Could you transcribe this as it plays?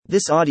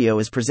This audio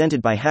is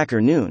presented by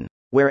Hacker Noon,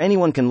 where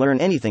anyone can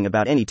learn anything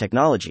about any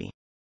technology.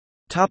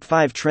 Top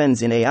 5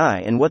 Trends in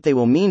AI and What They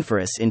Will Mean for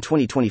Us in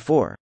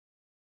 2024.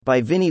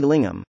 By Vinny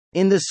Lingham.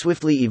 In this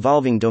swiftly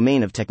evolving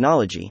domain of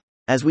technology,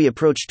 as we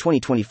approach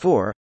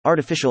 2024,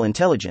 artificial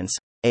intelligence,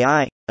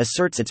 AI,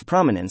 asserts its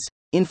prominence,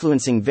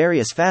 influencing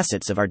various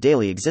facets of our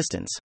daily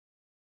existence.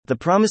 The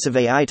promise of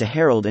AI to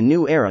herald a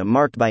new era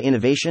marked by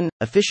innovation,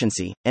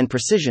 efficiency, and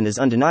precision is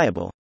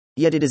undeniable,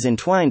 yet it is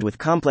entwined with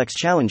complex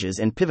challenges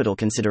and pivotal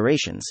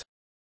considerations.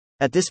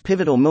 At this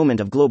pivotal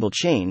moment of global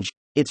change,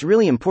 it's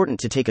really important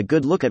to take a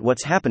good look at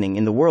what's happening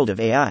in the world of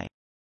AI.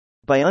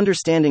 By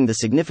understanding the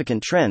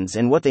significant trends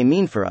and what they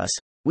mean for us,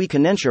 we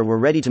can ensure we're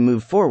ready to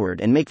move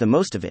forward and make the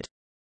most of it.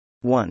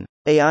 1.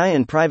 AI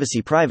and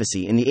privacy.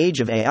 Privacy in the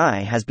age of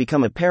AI has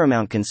become a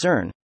paramount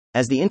concern,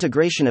 as the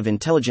integration of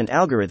intelligent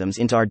algorithms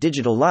into our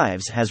digital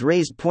lives has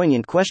raised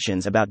poignant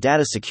questions about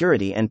data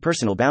security and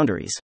personal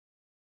boundaries.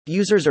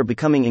 Users are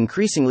becoming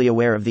increasingly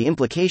aware of the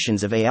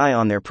implications of AI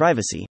on their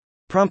privacy,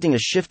 prompting a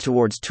shift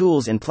towards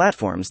tools and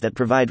platforms that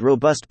provide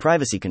robust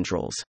privacy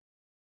controls.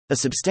 A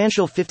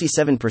substantial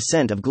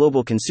 57% of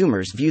global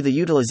consumers view the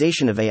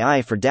utilization of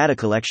AI for data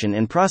collection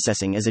and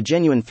processing as a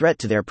genuine threat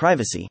to their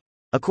privacy,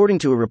 according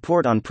to a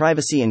report on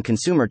privacy and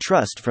consumer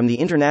trust from the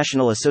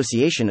International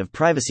Association of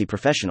Privacy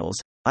Professionals,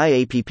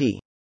 IAPP.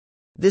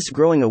 This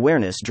growing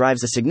awareness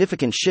drives a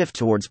significant shift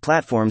towards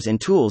platforms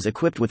and tools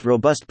equipped with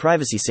robust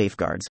privacy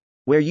safeguards,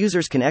 where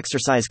users can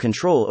exercise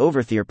control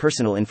over their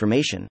personal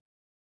information.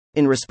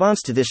 In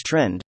response to this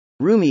trend,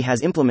 Rumi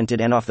has implemented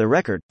an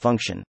off-the-record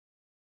function.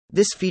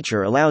 This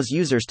feature allows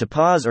users to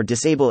pause or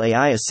disable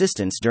AI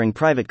assistance during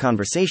private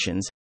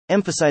conversations,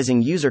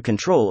 emphasizing user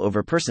control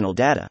over personal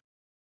data.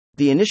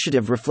 The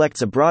initiative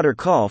reflects a broader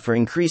call for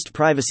increased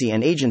privacy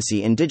and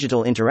agency in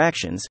digital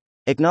interactions,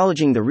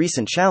 acknowledging the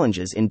recent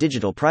challenges in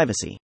digital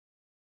privacy.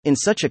 In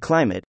such a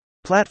climate,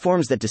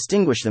 platforms that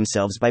distinguish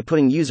themselves by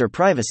putting user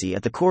privacy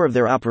at the core of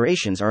their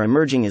operations are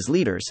emerging as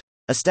leaders,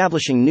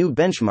 establishing new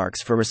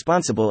benchmarks for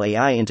responsible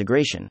AI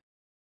integration.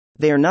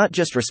 They are not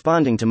just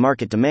responding to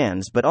market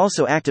demands but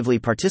also actively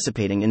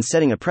participating in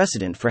setting a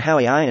precedent for how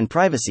AI and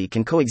privacy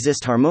can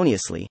coexist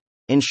harmoniously,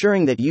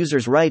 ensuring that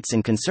users' rights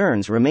and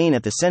concerns remain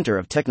at the center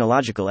of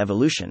technological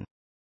evolution.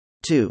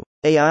 2.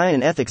 AI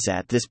and ethics.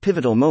 At this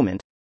pivotal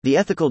moment, the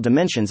ethical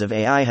dimensions of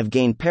AI have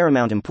gained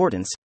paramount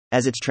importance,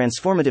 as its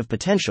transformative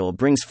potential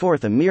brings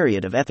forth a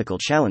myriad of ethical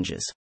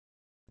challenges.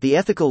 The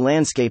ethical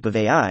landscape of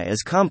AI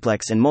is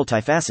complex and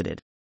multifaceted.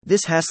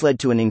 This has led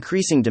to an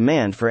increasing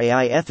demand for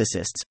AI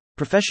ethicists,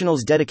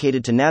 professionals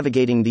dedicated to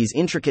navigating these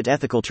intricate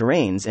ethical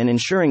terrains and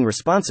ensuring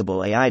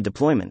responsible AI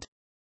deployment.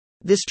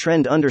 This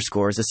trend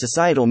underscores a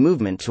societal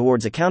movement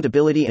towards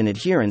accountability and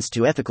adherence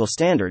to ethical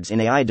standards in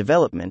AI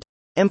development,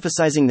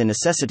 emphasizing the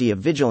necessity of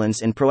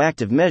vigilance and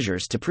proactive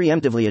measures to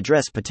preemptively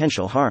address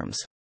potential harms.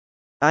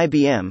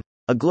 IBM,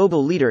 a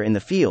global leader in the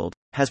field,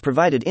 has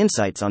provided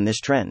insights on this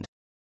trend.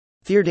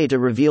 Their data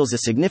reveals a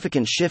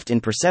significant shift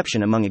in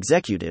perception among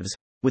executives,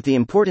 with the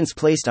importance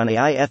placed on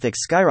AI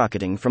ethics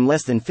skyrocketing from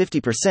less than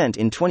 50%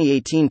 in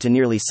 2018 to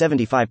nearly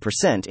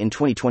 75% in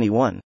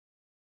 2021.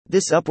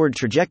 This upward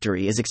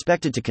trajectory is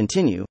expected to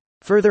continue,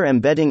 further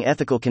embedding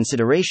ethical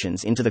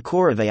considerations into the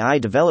core of AI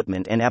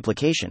development and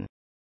application.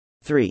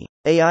 3.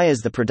 AI is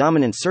the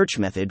predominant search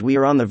method. We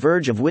are on the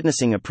verge of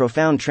witnessing a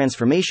profound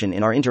transformation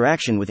in our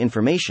interaction with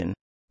information,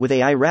 with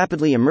AI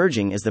rapidly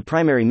emerging as the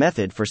primary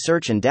method for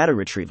search and data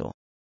retrieval.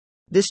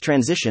 This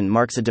transition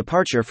marks a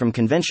departure from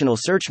conventional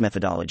search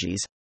methodologies,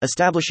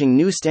 establishing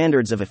new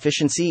standards of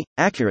efficiency,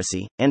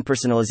 accuracy, and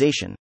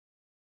personalization.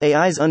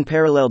 AI's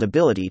unparalleled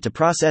ability to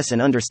process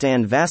and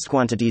understand vast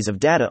quantities of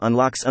data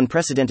unlocks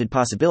unprecedented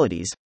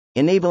possibilities,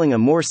 enabling a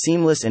more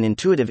seamless and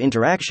intuitive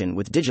interaction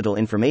with digital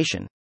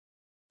information.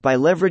 By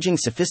leveraging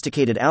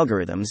sophisticated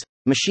algorithms,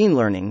 machine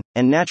learning,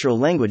 and natural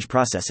language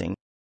processing,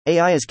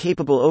 AI is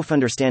capable of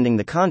understanding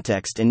the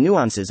context and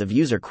nuances of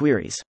user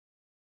queries.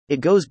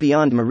 It goes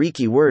beyond mere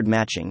keyword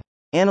matching,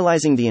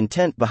 analyzing the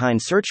intent behind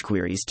search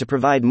queries to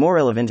provide more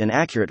relevant and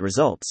accurate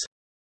results.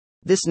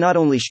 This not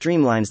only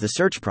streamlines the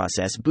search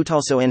process but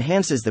also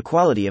enhances the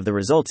quality of the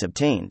results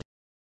obtained.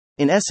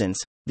 In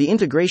essence, the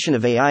integration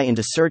of AI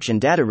into search and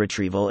data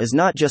retrieval is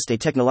not just a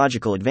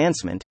technological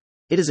advancement,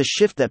 it is a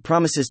shift that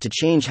promises to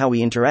change how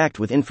we interact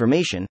with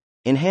information,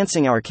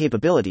 enhancing our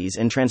capabilities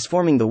and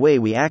transforming the way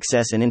we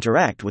access and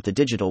interact with the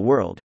digital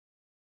world.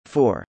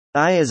 4.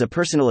 AI as a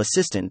personal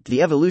assistant.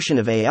 The evolution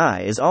of AI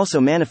is also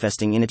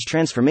manifesting in its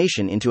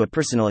transformation into a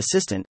personal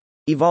assistant,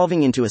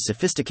 evolving into a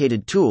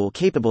sophisticated tool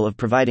capable of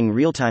providing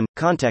real-time,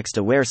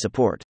 context-aware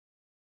support.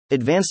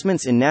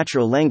 Advancements in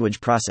natural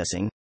language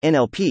processing,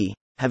 NLP,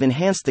 have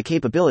enhanced the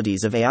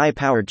capabilities of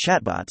AI-powered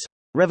chatbots,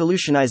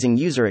 revolutionizing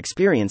user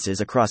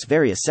experiences across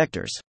various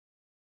sectors.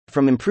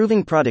 From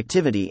improving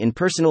productivity in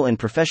personal and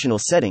professional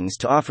settings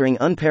to offering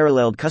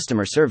unparalleled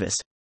customer service,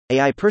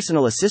 AI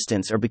personal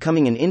assistants are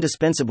becoming an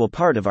indispensable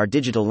part of our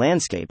digital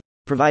landscape,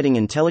 providing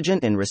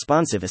intelligent and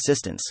responsive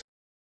assistance.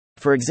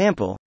 For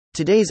example,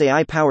 today's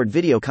AI-powered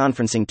video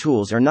conferencing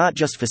tools are not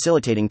just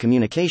facilitating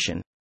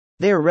communication,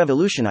 They are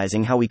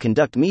revolutionizing how we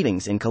conduct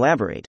meetings and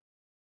collaborate.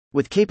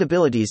 With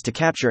capabilities to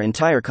capture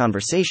entire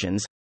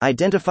conversations,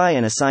 identify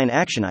and assign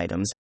action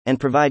items, and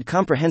provide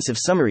comprehensive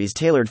summaries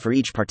tailored for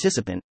each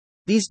participant,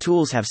 these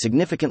tools have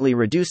significantly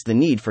reduced the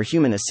need for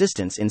human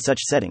assistance in such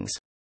settings.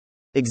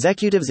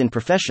 Executives and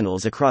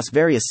professionals across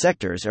various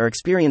sectors are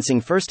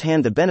experiencing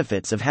firsthand the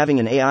benefits of having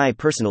an AI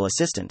personal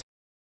assistant.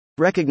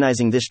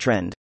 Recognizing this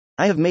trend,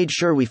 I have made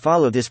sure we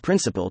follow this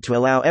principle to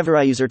allow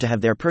every user to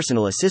have their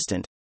personal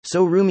assistant,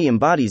 so Rumi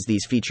embodies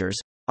these features,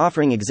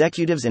 offering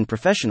executives and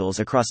professionals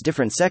across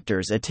different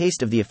sectors a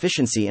taste of the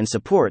efficiency and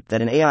support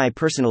that an AI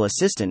personal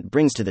assistant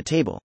brings to the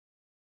table.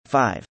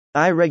 5.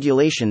 AI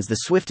regulations. The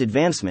swift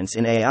advancements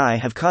in AI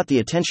have caught the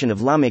attention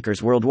of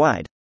lawmakers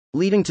worldwide,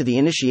 leading to the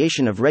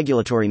initiation of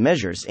regulatory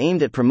measures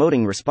aimed at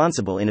promoting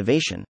responsible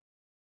innovation.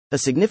 A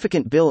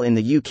significant bill in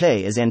the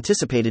UK is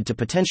anticipated to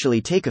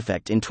potentially take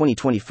effect in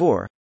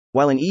 2024,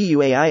 while an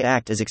EU AI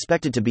Act is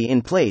expected to be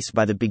in place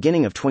by the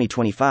beginning of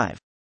 2025.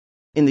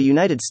 In the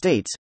United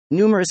States,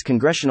 numerous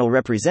congressional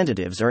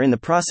representatives are in the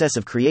process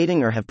of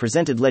creating or have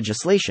presented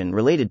legislation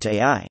related to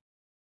AI.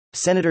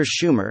 Senators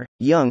Schumer,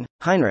 Young,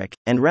 Heinrich,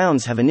 and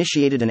Rounds have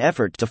initiated an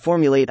effort to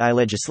formulate AI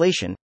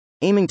legislation,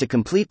 aiming to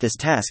complete this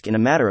task in a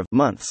matter of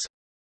months.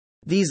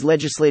 These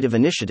legislative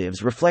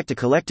initiatives reflect a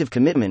collective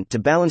commitment to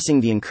balancing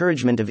the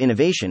encouragement of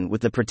innovation with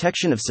the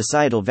protection of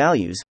societal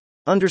values,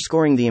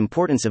 underscoring the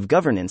importance of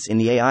governance in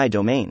the AI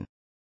domain.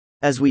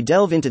 As we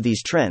delve into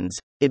these trends,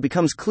 it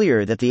becomes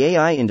clear that the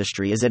AI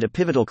industry is at a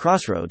pivotal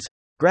crossroads,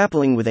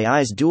 grappling with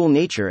AI's dual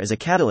nature as a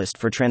catalyst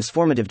for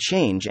transformative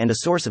change and a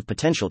source of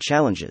potential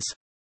challenges.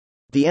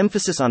 The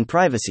emphasis on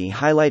privacy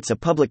highlights a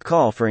public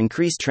call for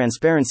increased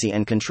transparency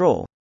and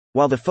control,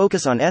 while the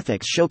focus on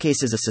ethics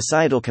showcases a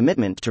societal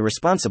commitment to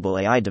responsible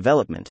AI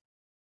development.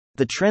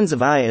 The trends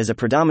of AI as a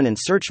predominant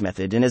search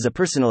method and as a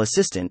personal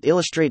assistant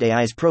illustrate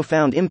AI's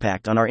profound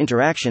impact on our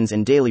interactions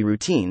and daily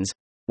routines,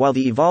 while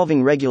the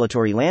evolving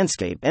regulatory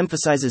landscape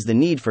emphasizes the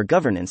need for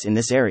governance in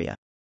this area.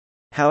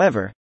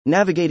 However,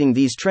 navigating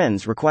these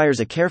trends requires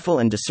a careful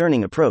and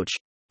discerning approach,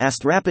 as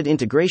rapid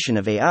integration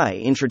of AI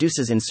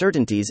introduces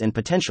uncertainties and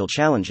potential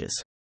challenges.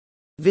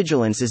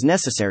 Vigilance is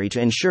necessary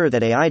to ensure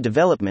that AI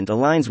development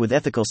aligns with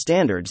ethical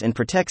standards and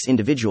protects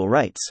individual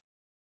rights.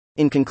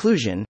 In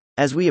conclusion,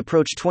 as we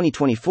approach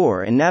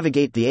 2024 and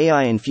navigate the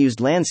AI-infused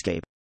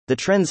landscape, the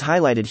trends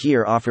highlighted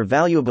here offer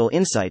valuable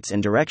insights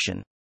and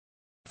direction.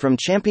 From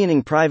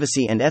championing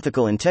privacy and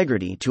ethical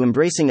integrity to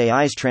embracing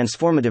AI's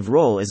transformative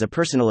role as a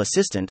personal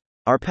assistant,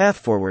 our path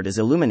forward is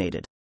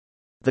illuminated.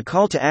 The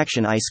call to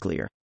action is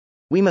clear.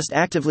 We must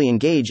actively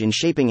engage in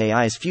shaping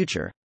AI's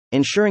future,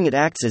 ensuring it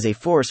acts as a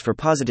force for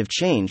positive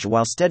change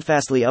while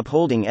steadfastly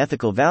upholding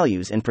ethical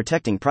values and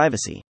protecting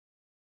privacy.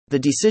 The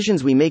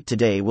decisions we make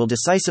today will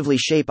decisively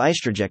shape AI's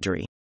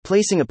trajectory,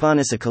 placing upon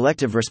us a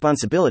collective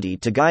responsibility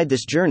to guide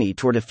this journey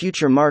toward a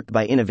future marked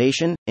by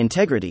innovation,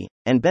 integrity,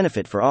 and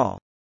benefit for all.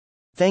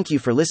 Thank you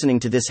for listening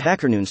to this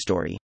HackerNoon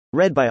story,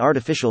 read by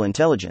Artificial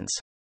Intelligence.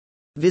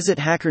 Visit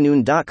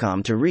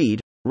hackerNoon.com to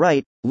read,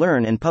 write,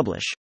 learn, and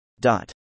publish.